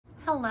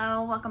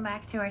Hello, welcome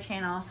back to our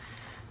channel.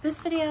 This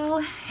video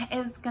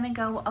is gonna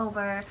go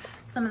over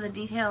some of the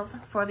details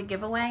for the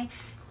giveaway,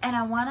 and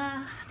I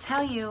wanna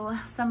tell you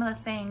some of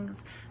the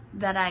things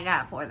that I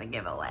got for the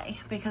giveaway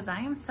because I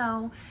am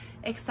so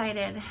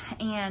excited.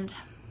 And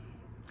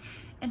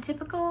in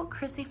typical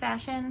Chrissy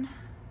fashion,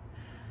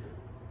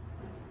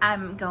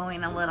 I'm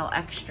going a little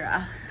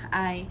extra.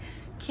 I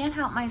can't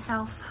help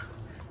myself.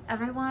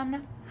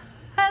 Everyone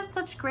has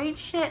such great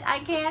shit. I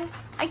can't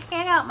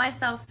help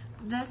myself.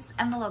 This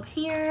envelope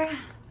here,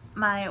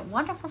 my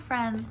wonderful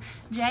friends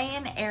Jay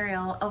and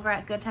Ariel over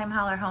at Good Time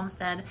Holler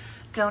Homestead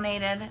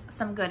donated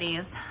some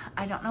goodies.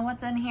 I don't know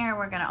what's in here.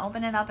 We're gonna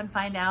open it up and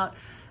find out.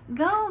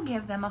 Go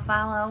give them a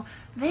follow.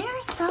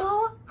 They're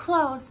so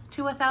close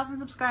to 1,000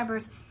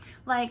 subscribers.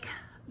 Like,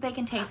 they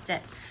can taste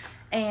it.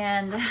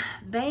 And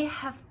they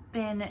have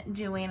been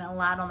doing a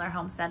lot on their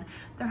homestead.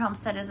 Their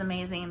homestead is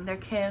amazing. Their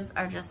kids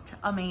are just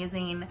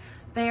amazing.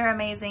 They are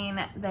amazing.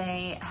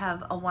 They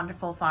have a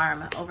wonderful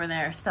farm over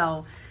there.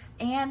 So,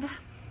 and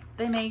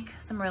they make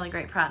some really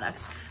great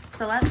products.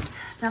 So let's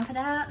dump it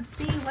out and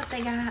see what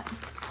they got.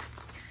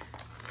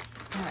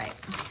 All right,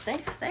 they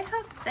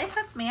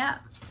hooked me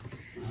up.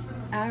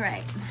 All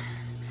right,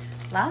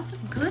 lots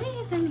of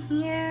goodies in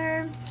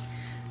here.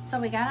 So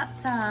we got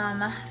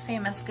some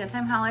famous Good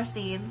Time Holler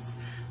seeds,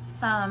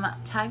 some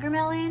tiger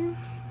melon,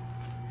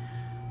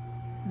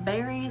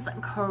 Berry's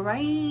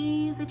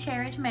crazy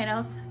cherry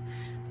tomatoes,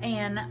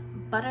 and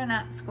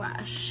butternut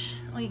squash.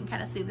 Well, you can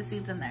kind of see the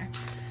seeds in there.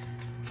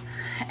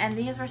 And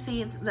these were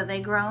seeds that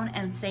they grown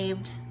and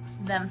saved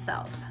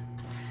themselves.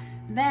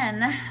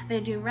 Then they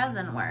do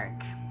resin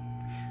work.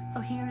 So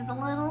here's a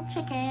little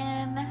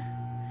chicken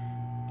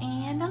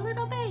and a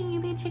little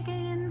baby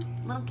chicken.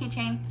 Little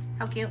keychain,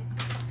 how cute.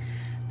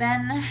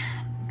 Then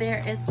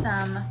there is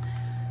some,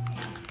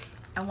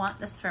 I want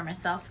this for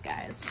myself,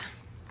 guys.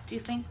 Do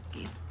you think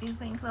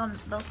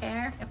they'll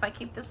care if I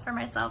keep this for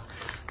myself?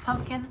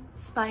 Pumpkin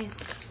spice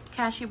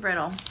cashew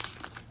brittle.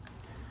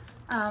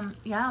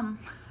 Yum.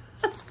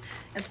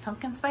 It's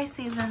pumpkin spice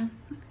season.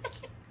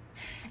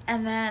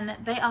 And then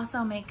they also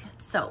make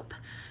soap.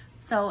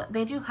 So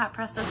they do hot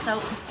process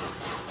soap.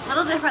 A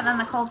little different than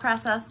the cold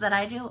process that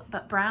I do,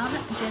 but brown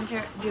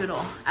ginger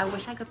doodle. I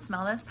wish I could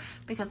smell this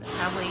because it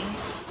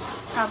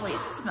probably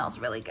smells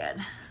really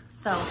good.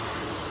 So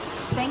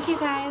thank you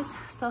guys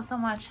so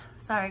much.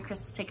 Sorry,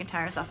 Chris is taking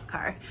tires off the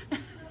car.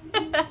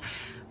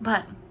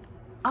 But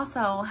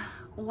also,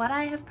 what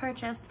I have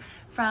purchased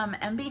from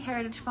MB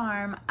Heritage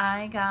Farm,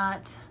 I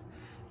got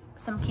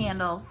some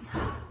candles.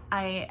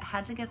 I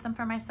had to get some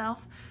for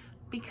myself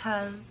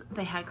because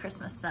they had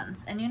Christmas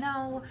scents. And you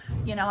know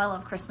I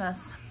love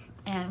Christmas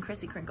and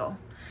Chrissy Kringle.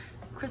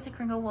 Chrissy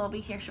Kringle will be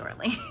here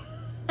shortly.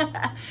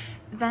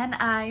 Then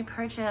I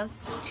purchased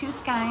 2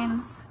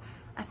 skeins,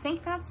 I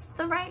think that's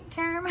the right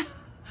term,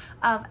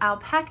 of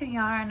alpaca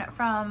yarn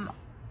from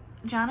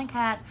John and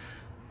Kat,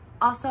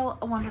 also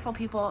wonderful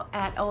people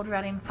at Old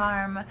Reading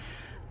Farm.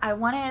 I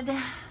wanted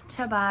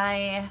to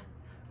buy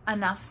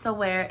enough so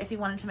where if you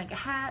wanted to make a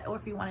hat or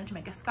if you wanted to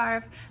make a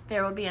scarf,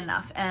 there would be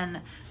enough.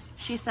 And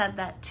she said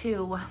that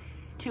two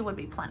would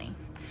be plenty.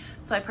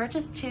 So I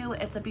purchased 2.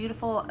 It's a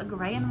beautiful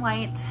gray and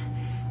white,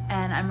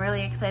 and I'm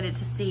really excited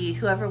to see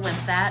whoever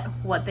wins that,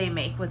 what they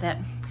make with it.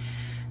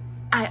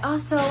 I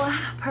also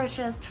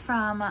purchased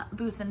from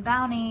Boots and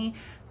Bounty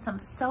some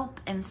soap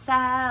and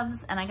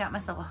salves, and I got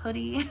myself a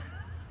hoodie.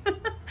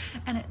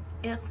 And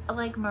it's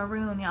like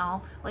maroon,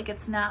 y'all. Like,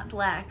 it's not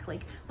black.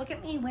 Like, look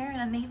at me wearing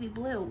a navy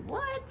blue.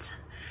 What?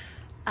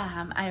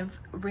 I've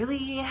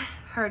really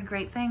heard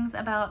great things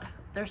about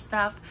their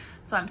stuff,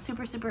 so I'm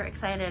super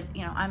excited.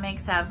 You know, I make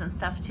salves and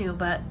stuff too,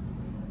 but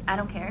I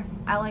don't care.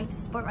 I like to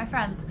support my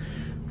friends.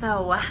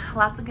 So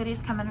lots of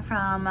goodies coming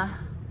from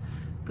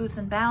Boots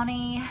and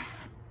Bounty.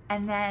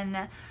 And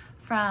then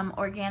from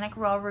Organic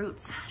Raw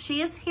Roots.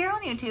 She is here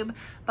on YouTube,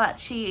 but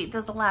she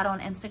does a lot on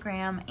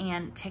Instagram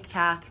and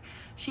TikTok.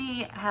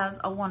 She has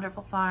a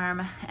wonderful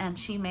farm and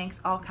she makes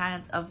all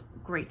kinds of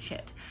great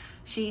shit.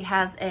 She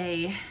has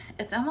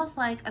it's almost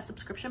like a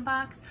subscription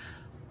box,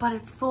 but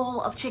it's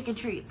full of chicken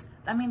treats.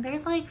 I mean,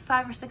 there's like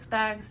 5 or 6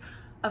 bags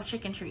of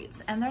chicken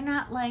treats, and they're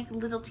not like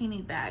little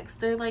teeny bags.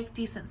 They're like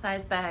decent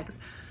sized bags.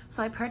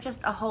 So I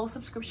purchased a whole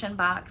subscription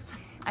box.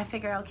 I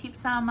figure I'll keep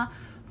some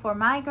for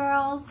my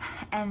girls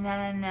and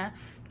then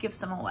give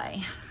some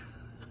away.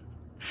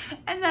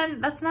 And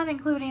then that's not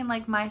including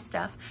like my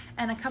stuff.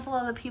 And a couple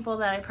of the people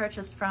that I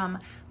purchased from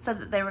said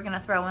that they were gonna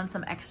throw in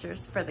some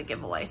extras for the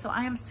giveaway. So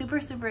I am super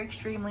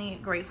extremely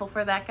grateful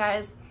for that,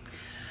 guys.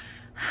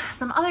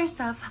 Some other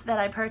stuff that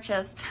I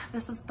purchased,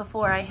 this was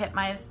before I hit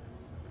my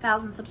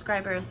 1,000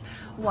 subscribers,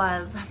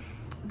 was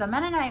the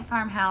Mennonite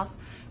Farmhouse.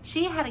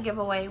 She had a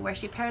giveaway where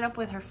she paired up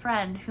with her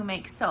friend who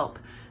makes soap.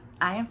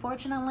 I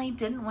unfortunately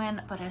didn't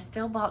win, but I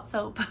still bought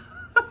soap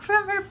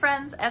from her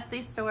friend's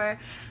Etsy store.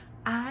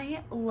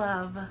 I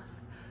love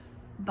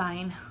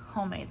buying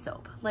homemade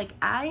soap. Like,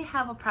 I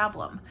have a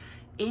problem.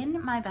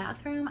 In my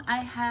bathroom, I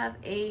have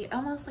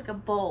almost like a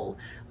bowl,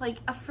 like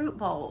a fruit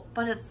bowl,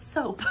 but it's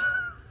soap.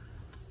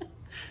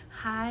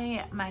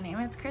 Hi, my name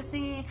is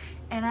Chrissy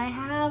and I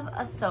have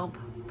a soap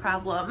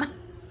problem.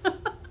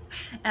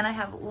 And I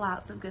have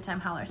lots of Good Time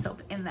Holler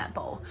soap in that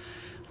bowl.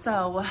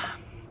 So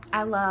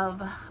I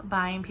love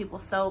buying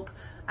people's soap.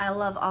 I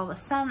love all the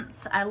scents.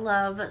 I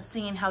love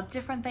seeing how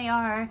different they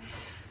are.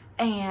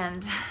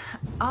 And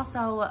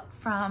also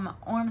from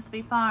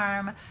Ormsby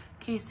Farm,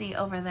 Casey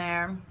over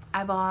there,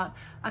 I bought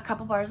a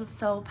couple bars of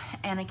soap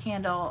and a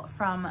candle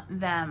from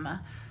them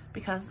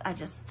because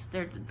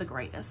they're the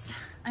greatest.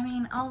 I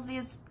mean, all of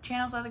these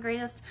channels are the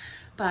greatest,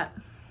 but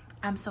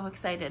I'm so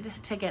excited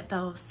to get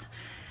those.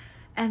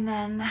 And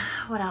then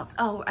what else?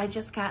 Oh, I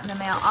just got in the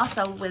mail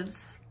also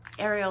with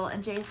Ariel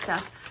and Jay's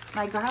stuff.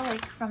 My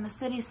garlic from the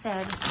city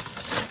said,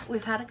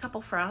 we've had a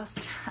couple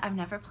frosts. I've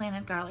never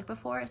planted garlic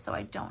before, so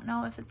I don't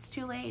know if it's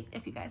too late,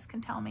 if you guys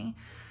can tell me.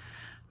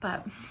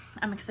 But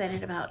I'm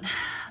excited about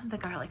the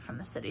garlic from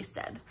the city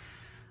stead.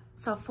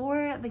 So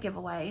for the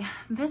giveaway,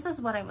 this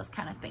is what I was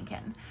kind of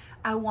thinking.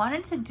 I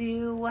wanted to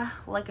do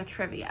like a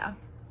trivia.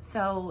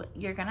 So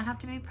you're gonna have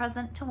to be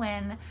present to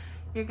win.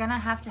 You're gonna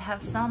have to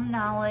have some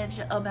knowledge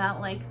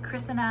about like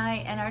Chris and I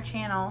and our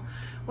channel,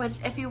 which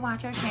if you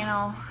watch our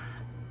channel,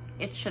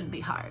 it shouldn't be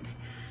hard.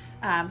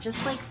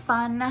 Just like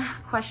fun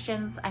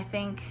questions, I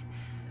think,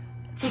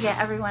 to get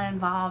everyone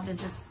involved, and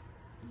just,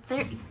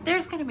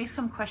 there's gonna be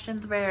some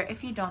questions where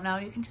if you don't know,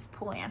 you can just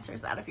pull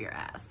answers out of your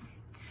ass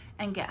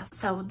and guess.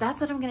 So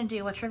that's what I'm gonna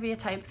do, a trivia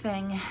type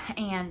thing.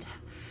 And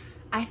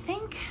I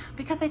think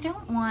because I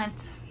don't want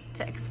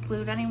to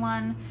exclude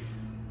anyone,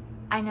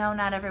 I know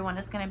not everyone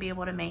is gonna be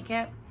able to make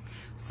it.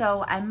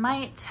 So I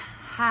might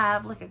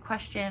have like a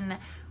question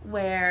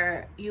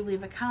where you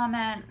leave a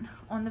comment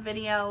on the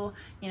video,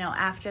 you know,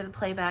 after the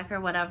playback or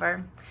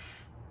whatever,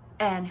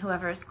 and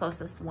whoever is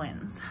closest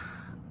wins,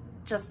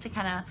 just to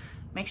kind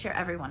of make sure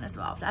everyone is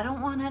involved. I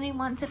don't want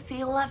anyone to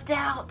feel left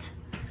out.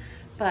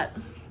 But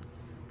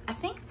I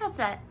think that's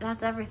it.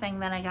 That's everything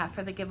that I got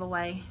for the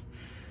giveaway.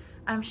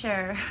 I'm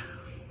sure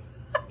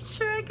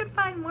I could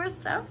find more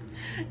stuff.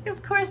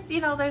 Of course, you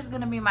know, there's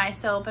gonna be my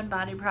soap and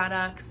body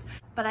products,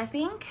 but I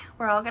think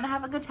we're all gonna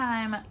have a good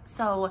time.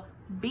 So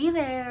be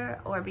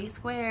there or be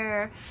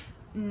square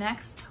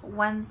next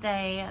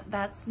Wednesday.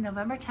 That's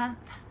November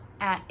 10th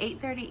at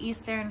 8:30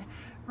 Eastern,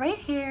 right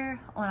here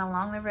on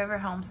Along the River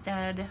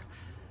Homestead.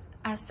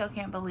 I still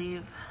can't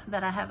believe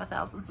that I have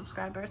 1,000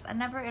 subscribers. I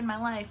never in my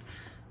life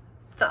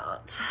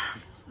thought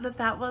that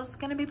that was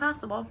gonna be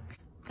possible.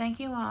 Thank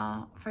you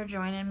all for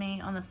joining me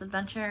on this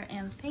adventure,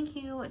 and thank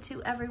you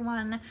to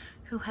everyone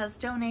who has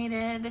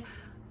donated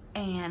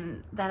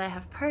and that I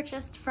have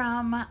purchased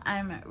from.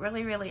 I'm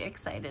really, really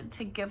excited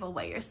to give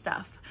away your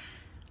stuff.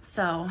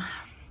 So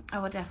I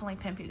will definitely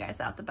pimp you guys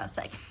out the best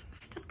I can.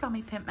 Just call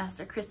me Pimp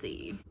Master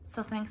Chrissy.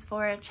 So thanks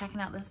for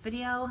checking out this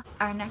video.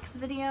 Our next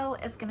video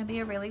is gonna be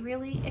a really,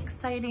 really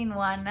exciting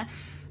one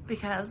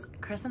because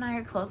Chris and I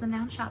are closing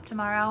down shop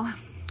tomorrow.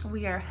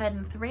 We are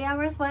heading 3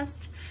 hours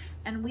west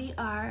and we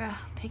are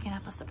picking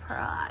up a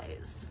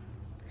surprise.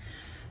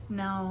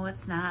 No,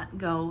 it's not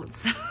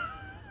goats.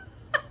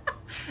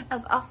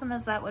 As awesome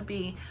as that would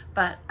be,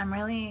 but I'm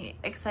really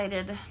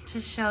excited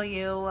to show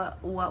you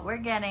what we're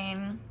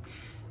getting,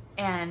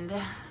 and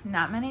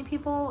not many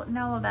people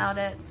know about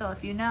it, so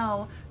if you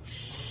know,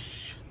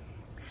 shh.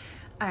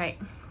 All right,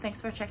 thanks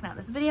for checking out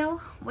this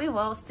video. We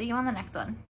will see you on the next one.